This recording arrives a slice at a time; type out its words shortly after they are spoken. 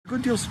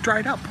Good deals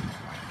dried up.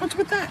 What's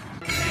with that?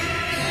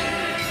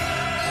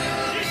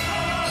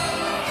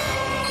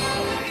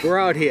 We're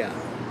out here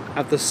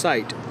at the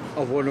site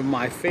of one of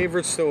my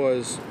favorite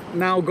stores,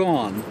 now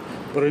gone,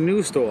 but a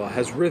new store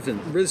has risen.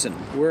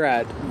 We're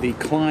at the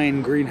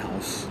Klein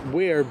greenhouse,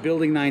 where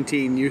Building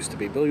 19 used to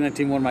be. Building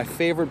 19, one of my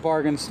favorite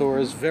bargain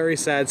stores. Very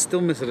sad, still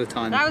miss it a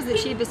ton. That was the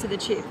cheapest of the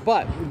cheap.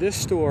 But this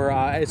store,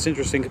 it's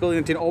interesting. Building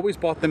 19 always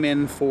bought them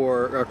in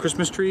for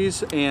Christmas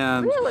trees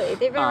and... Really?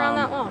 They've been around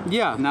that long?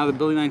 Yeah, now that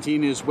Building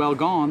 19 is well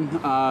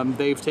gone,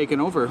 they've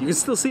taken over. You can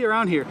still see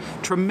around here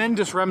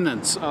tremendous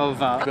remnants of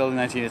Building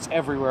 19. It's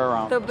everywhere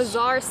around. The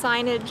bizarre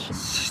signage.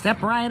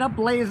 Step right up,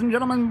 ladies and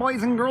gentlemen,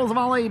 boys and girls of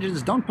all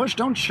ages. Don't push,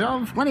 don't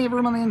shove. Plenty of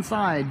room on the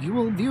inside. You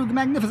will view the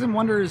magnificent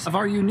wonders of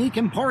our unique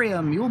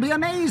emporium. You will be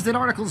amazed at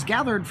articles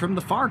gathered from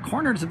the far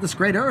corners of this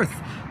great earth,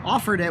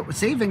 offered at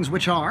savings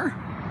which are...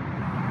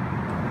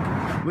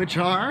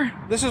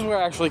 This is where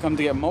I actually come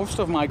to get most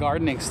of my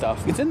gardening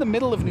stuff. It's in the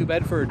middle of New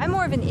Bedford. I'm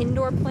more of an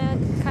indoor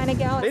plant kind of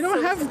gal. They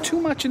don't have too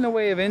much in the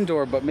way of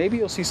indoor, but maybe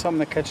you'll see something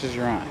that catches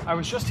your eye. I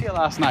was just here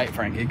last night,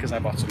 Frankie, because I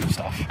bought some new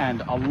stuff,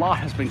 and a lot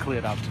has been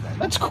cleared out today.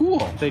 That's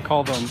cool. They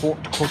call them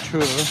haute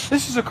couture.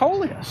 This is a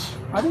coleus.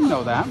 I didn't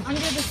know that.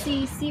 Under the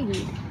sea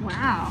seaweed.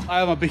 Wow.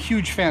 I'm a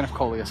huge fan of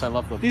coleus. I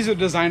love them. These are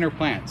designer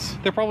plants.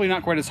 They're probably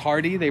not quite as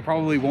hardy. They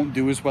probably won't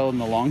do as well in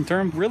the long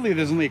term. Really,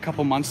 there's only a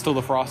couple months till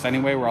the frost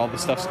anyway, where all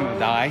this stuff's gonna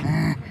die.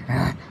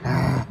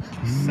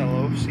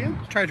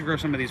 Celosia. Tried to grow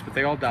some of these, but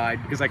they all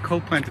died because I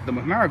co-planted them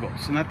with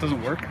marigolds, and that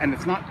doesn't work, and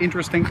it's not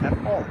interesting at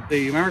all.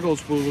 The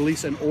marigolds will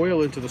release an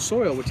oil into the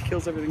soil, which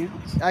kills everything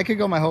else. I could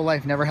go my whole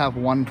life, never have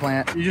one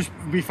plant. You just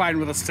be fine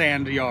with a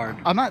sand yard.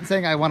 I'm not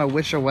saying I want to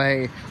wish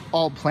away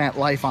all plant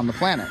life on the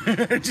planet.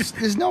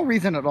 There's no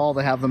reason at all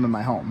to have them in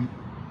my home.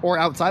 Or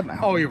outside my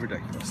home. Oh, you're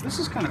ridiculous. This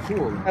is kind of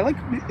cool. I like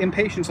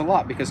impatience a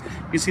lot because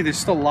you see there's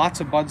still lots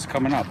of buds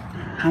coming up.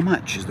 How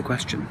much is the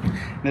question?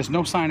 There's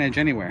no signage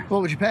anywhere.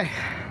 What would you pay?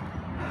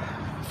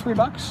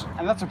 $3,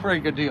 and that's a pretty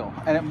good deal.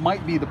 And it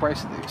might be the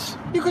price of these.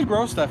 You could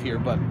grow stuff here,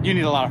 but you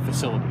need a lot of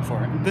facility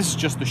for it. This is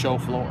just the show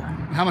floor.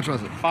 How much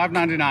was it?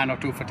 $5.99 or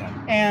 2 for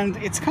 $10. And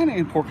it's kind of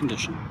in poor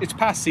condition. It's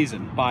past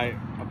season by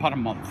about a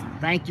month.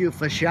 Thank you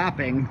for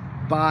shopping.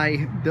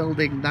 By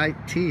Building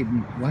 19.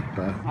 What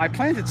the? I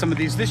planted some of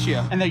these this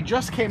year, and they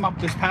just came up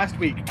this past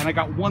week, and I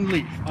got one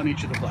leaf on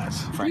each of the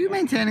plants. Are you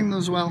maintaining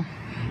those well?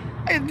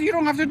 You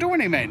don't have to do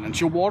any maintenance.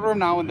 You water them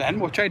now and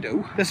then, which I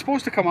do. They're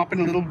supposed to come up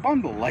in a little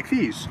bundle like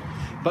these.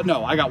 But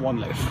no, I got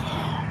one leaf.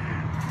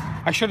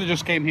 I should have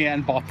just came here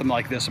and bought them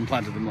like this and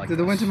planted them like this.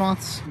 Did the winter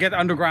moths get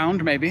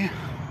underground, maybe?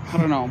 I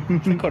don't know.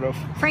 They could have.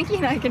 Frankie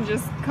and I can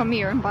just come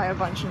here and buy a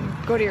bunch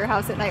and go to your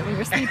house at night when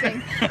you're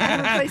sleeping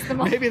and replace them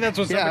all. Maybe that's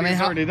what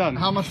somebody's already done.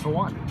 How much for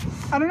one?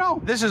 I don't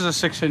know. This is a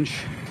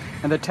 6-inch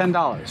and they're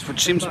 $10,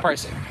 which seems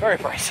pricey. Very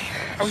pricey.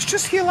 I was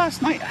just here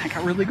last night. I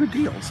got really good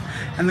deals.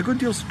 And the good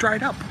deals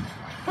dried up.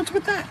 What's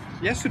with that?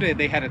 Yesterday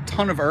they had a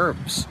ton of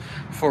herbs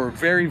for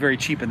very, very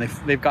cheap, and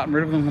they've gotten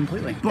rid of them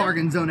completely.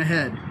 Bargain zone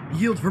ahead.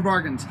 Yield for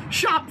bargains.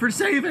 Shop for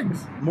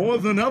savings. More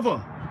than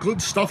ever.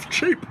 Good stuff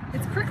cheap.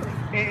 It's prickly.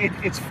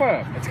 It's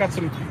firm. It's got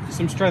some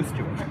strength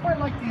to it. I quite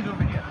like these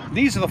over here.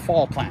 These are the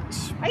fall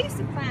plants. I used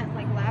to plant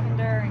like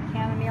lavender and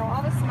chamomile,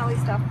 all the smelly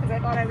stuff, because I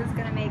thought I was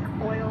going to make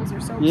oils or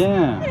soaps.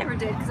 Yeah. I never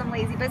did because I'm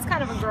lazy, but it's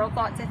kind of a girl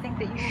thought to think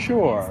that you would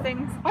Sure. do these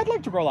things. I'd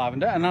like to grow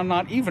lavender, and I'm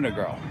not even a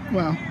girl.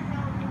 Well.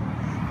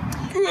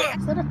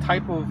 Is that a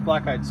type of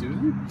black-eyed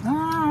Susan?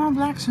 Oh,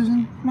 Black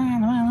Susan.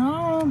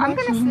 Oh, I'm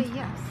going to say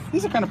yes.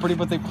 These are kind of pretty,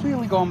 but they've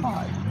clearly gone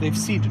by. They've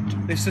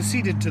ceded. They've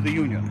seceded to the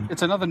Union.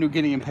 It's another New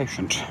Guinea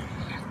impatient.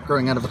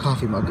 Growing out of a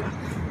coffee mug.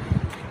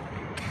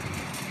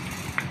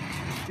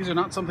 These are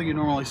not something you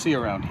normally see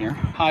around here.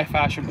 High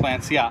fashion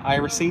plants, yeah,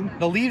 irisine.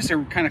 The leaves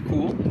are kind of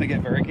cool. They get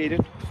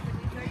variegated.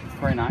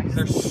 Very nice.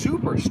 They're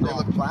super strong. They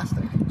look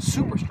plastic.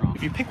 Super strong.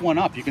 If you pick one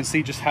up, you can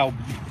see just how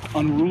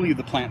unruly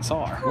the plants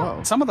are.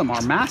 Whoa. Some of them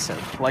are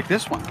massive, like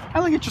this one. I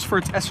like it just for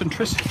its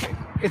eccentricity.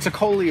 It's a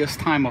coleus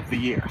time of the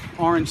year.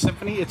 Orange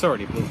Symphony, it's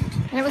already bloomed.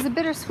 And it was a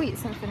bittersweet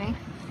symphony.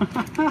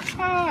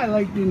 I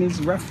like Dina's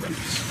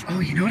reference. Oh,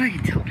 you know what I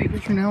can tell people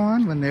from now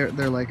on when they're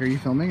like, "Are you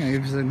filming?" I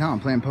just say, "No, I'm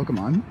playing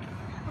Pokemon."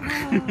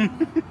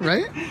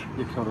 Right?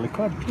 You totally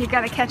could. You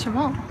gotta catch them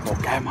all.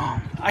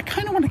 Pokemon. I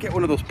kind of want to get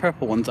one of those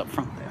purple ones up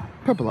front there.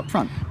 Purple up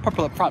front.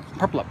 Purple up front.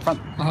 Purple up front.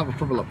 I'll have a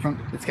purple up front.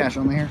 It's cash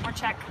only here. Or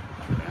check.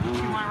 If you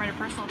want to write a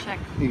personal check.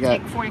 You got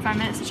Take 45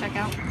 minutes to check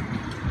out.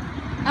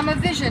 I'm a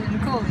vision in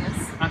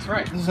coleus. That's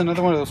right. This is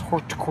another one of those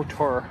haute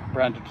couture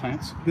branded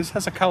plants. This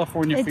has a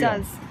California feel. It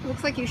does. It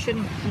looks like you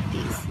shouldn't eat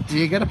these. Do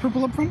you get a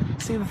purple up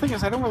front? See, the thing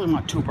is, I don't really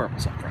want 2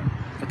 purples up front.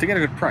 But to get a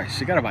good price,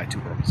 you gotta buy 2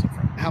 purples up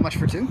front. How much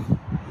for 2?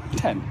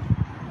 10.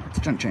 It's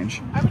junk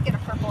change. I would get a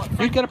purple up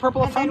front. You'd get a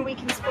purple up and front? then we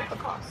can split the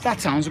cost.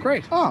 That sounds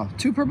great. Oh,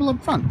 2 purple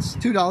up fronts.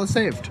 $2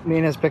 saved.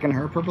 Mina's picking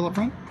her purple up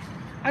front.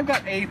 I've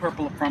got a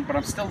purple up front, but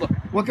I'm still looking.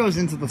 What goes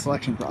into the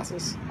selection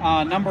process?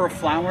 Number of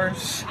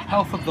flowers,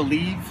 health of the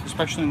leaf,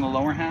 especially in the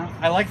lower half.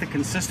 I like the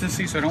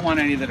consistency, so I don't want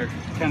any that are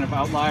kind of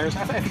outliers.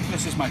 I think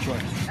this is my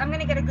choice. I'm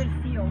gonna get a good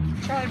feel.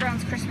 Charlie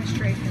Brown's Christmas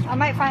tree. I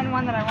might find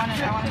one that I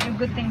want to do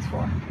good things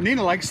for.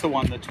 Nina likes the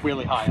one that's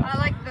really high up. I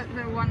like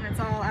the one that's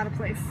all out of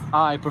place.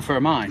 I prefer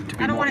mine to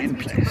be I don't more want it in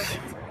to be too place.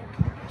 perfect.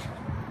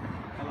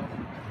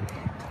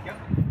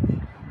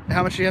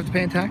 How much do you have to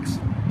pay in tax?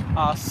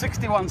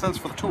 61 cents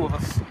for the two of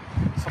us,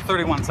 so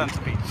 31 cents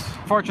a piece.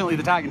 Fortunately,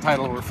 the tag and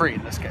title were free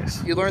in this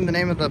case. You learned the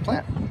name of the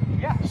plant.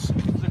 Yes,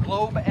 the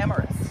Globe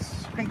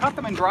Emirates. You can cut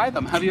them and dry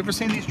them. Have you ever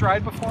seen these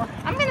dried before?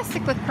 I'm gonna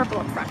stick with purple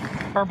up front.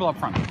 Purple up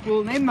front.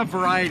 We'll name the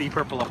variety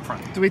purple up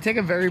front. Do we take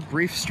a very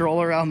brief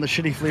stroll around the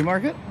shitty flea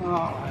market? Oh,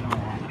 I don't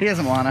want He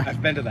doesn't wanna.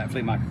 I've been to that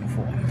flea market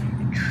before.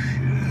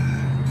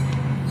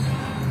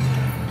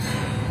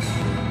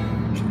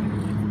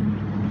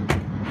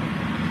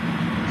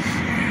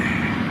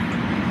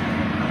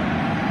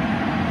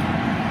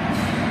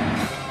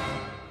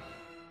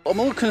 I'm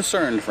a little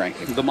concerned,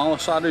 frankly. The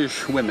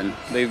Malasage women,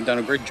 they've done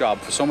a great job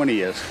for so many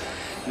years.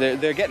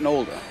 They're getting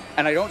older,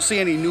 and I don't see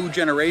any new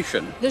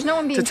generation There's no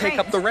one being to take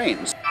up the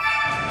reins.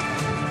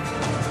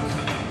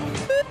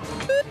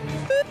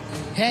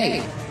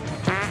 Hey!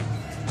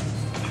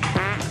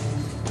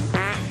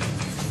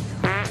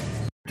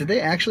 Did they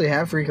actually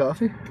have free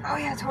coffee? Oh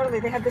yeah, totally.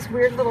 They had this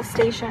weird little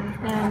station,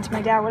 and my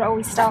dad would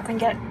always stop and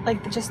get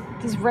like just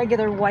these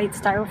regular white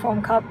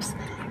styrofoam cups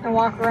and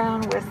walk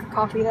around with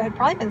coffee that had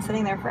probably been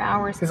sitting there for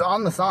hours. Because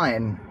on the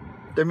sign,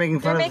 they're making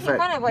fun They're of the making fact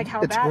fun of like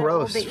how it's bad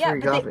gross, it will be. Yeah, free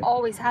but coffee. they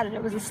always had it.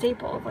 It was a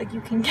staple of like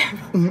you can get.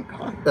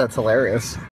 That's hilarious.